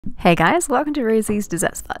Hey guys, welcome to Rosie's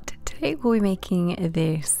Dessert Spot. Today we'll be making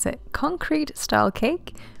this concrete style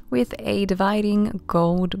cake with a dividing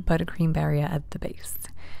gold buttercream barrier at the base.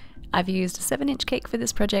 I've used a 7-inch cake for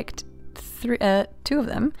this project, two of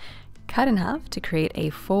them cut in half to create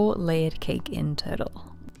a 4-layered cake in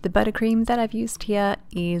total. The buttercream that I've used here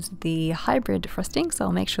is the hybrid frosting, so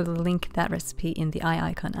I'll make sure to link that recipe in the eye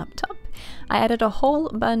icon up top. I added a whole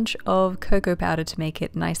bunch of cocoa powder to make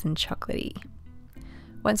it nice and chocolatey.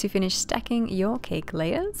 Once you finish stacking your cake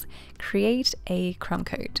layers, create a crumb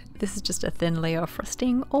coat. This is just a thin layer of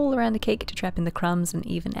frosting all around the cake to trap in the crumbs and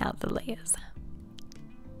even out the layers.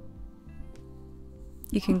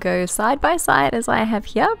 You can go side by side as I have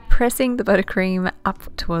here, pressing the buttercream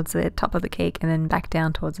up towards the top of the cake and then back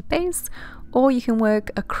down towards the base, or you can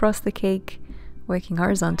work across the cake, working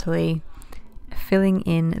horizontally, filling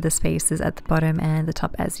in the spaces at the bottom and the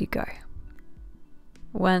top as you go.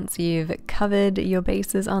 Once you've covered your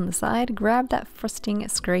bases on the side, grab that frosting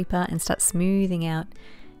scraper and start smoothing out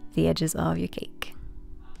the edges of your cake.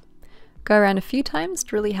 Go around a few times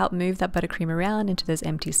to really help move that buttercream around into those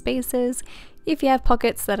empty spaces. If you have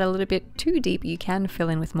pockets that are a little bit too deep, you can fill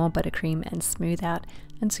in with more buttercream and smooth out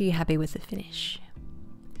until you're happy with the finish.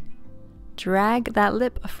 Drag that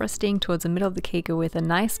lip of frosting towards the middle of the cake with a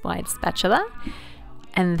nice wide spatula,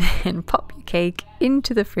 and then pop your cake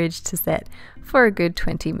into the fridge to set for a good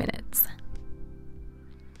 20 minutes.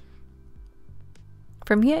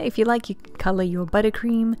 From here, if you like, you can color your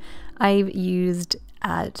buttercream. I've used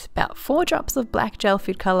about 4 drops of black gel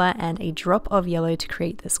food color and a drop of yellow to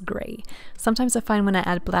create this gray. Sometimes I find when I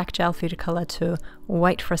add black gel food color to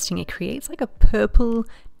white frosting, it creates like a purple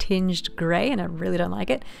tinged gray, and I really don't like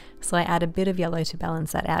it. So I add a bit of yellow to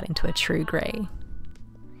balance that out into a true gray.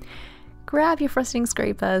 Grab your frosting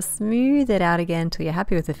scraper, smooth it out again till you're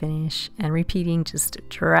happy with the finish, and repeating, just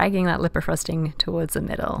dragging that lip of frosting towards the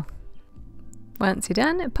middle. Once you're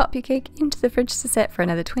done, pop your cake into the fridge to set for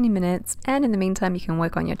another 20 minutes, and in the meantime you can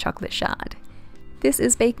work on your chocolate shard. This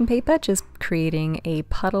is baking paper, just creating a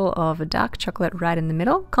puddle of dark chocolate right in the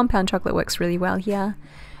middle. Compound chocolate works really well here.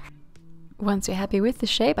 Once you're happy with the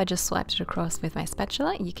shape, I just swiped it across with my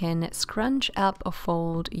spatula. You can scrunch up or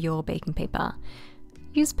fold your baking paper.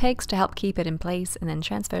 Use pegs to help keep it in place, and then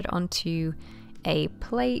transfer it onto a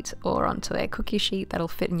plate or onto a cookie sheet that'll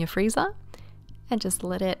fit in your freezer, and just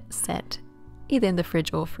let it set either in the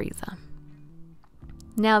fridge or freezer.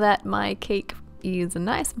 Now that my cake is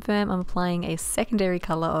nice and firm, I'm applying a secondary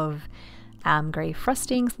color of grey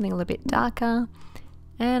frosting, something a little bit darker,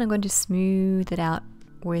 and I'm going to smooth it out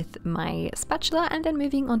with my spatula and then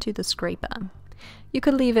moving onto the scraper. You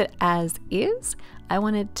could leave it as is. I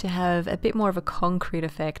wanted to have a bit more of a concrete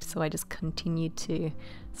effect, so I just continued to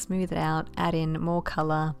smooth it out, add in more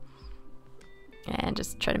color, and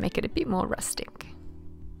just try to make it a bit more rustic.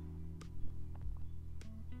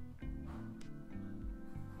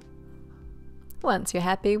 Once you're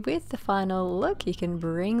happy with the final look, you can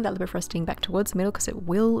bring that lip of frosting back towards the middle because it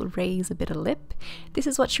will raise a bit of lip. This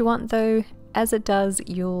is what you want though. As it does,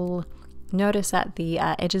 you'll notice that the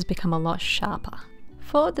edges become a lot sharper.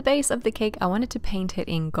 For the base of the cake, I wanted to paint it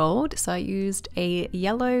in gold, so I used a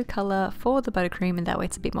yellow color for the buttercream, and that way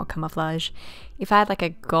it's a bit more camouflage. If I had like a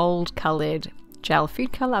gold colored gel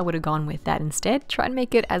food color, I would have gone with that instead. Try and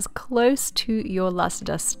make it as close to your luster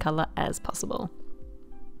dust color as possible.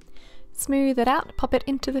 Smooth it out, pop it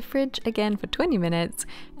into the fridge again for 20 minutes,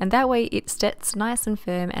 and that way it sets nice and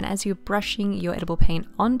firm, and as you're brushing your edible paint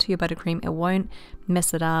onto your buttercream, it won't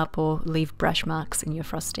mess it up or leave brush marks in your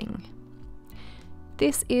frosting.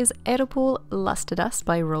 This is Edible Luster Dust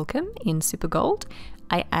by Rolkem in Super Gold.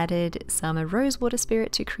 I added some rose water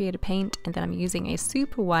spirit to create a paint, and then I'm using a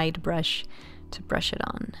super wide brush to brush it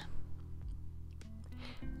on.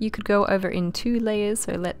 You could go over in 2 layers,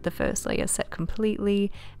 so let the first layer set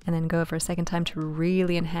completely and then go over a second time to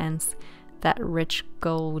really enhance that rich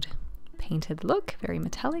gold painted look. Very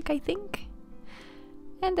metallic, I think.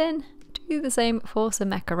 And then do the same for some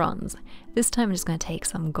macarons. This time I'm just going to take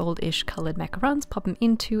some goldish colored macarons, pop them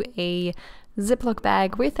into a Ziploc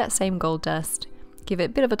bag with that same gold dust, give it a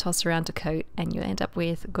bit of a toss around to coat, and you'll end up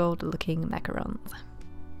with gold looking macarons.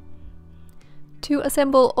 To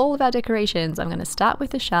assemble all of our decorations, I'm going to start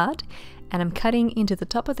with the shard, and I'm cutting into the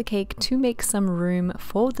top of the cake to make some room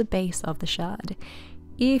for the base of the shard.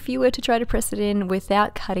 If you were to try to press it in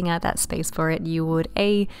without cutting out that space for it, you would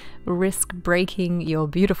A, risk breaking your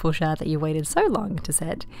beautiful shard that you waited so long to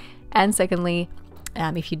set, and secondly,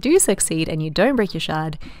 if you do succeed and you don't break your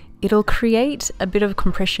shard, it'll create a bit of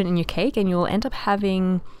compression in your cake, and you'll end up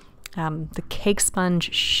having the cake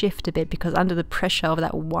sponge shift a bit because under the pressure of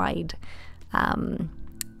that wide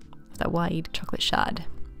chocolate shard.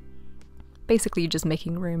 basically you're just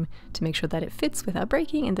making room to make sure that it fits without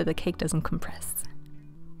breaking and that the cake doesn't compress.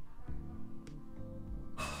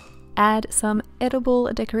 Add some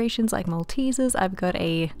edible decorations like Maltesers. I've got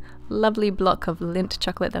a lovely block of Lindt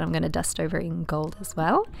chocolate that I'm going to dust over in gold as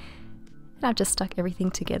well. And I've just stuck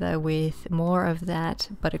everything together with more of that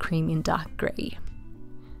buttercream in dark grey.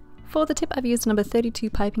 For the tip, I've used number 32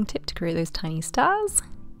 piping tip to create those tiny stars.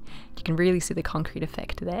 You can really see the concrete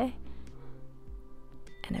effect there.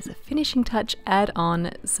 And as a finishing touch, add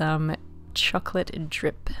on some chocolate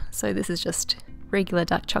drip. So this is just regular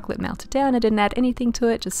dark chocolate melted down. I didn't add anything to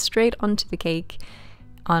it, just straight onto the cake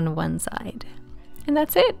on one side. And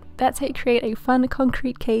that's it. That's how you create a fun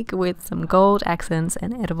concrete cake with some gold accents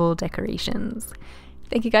and edible decorations.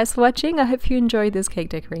 Thank you guys for watching. I hope you enjoyed this cake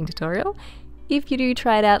decorating tutorial. If you do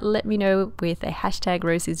try it out, let me know with a hashtag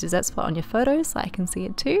Rosie's Dessert Spot on your photos so I can see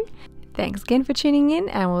it too. Thanks again for tuning in,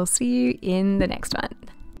 and we'll see you in the next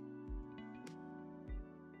one.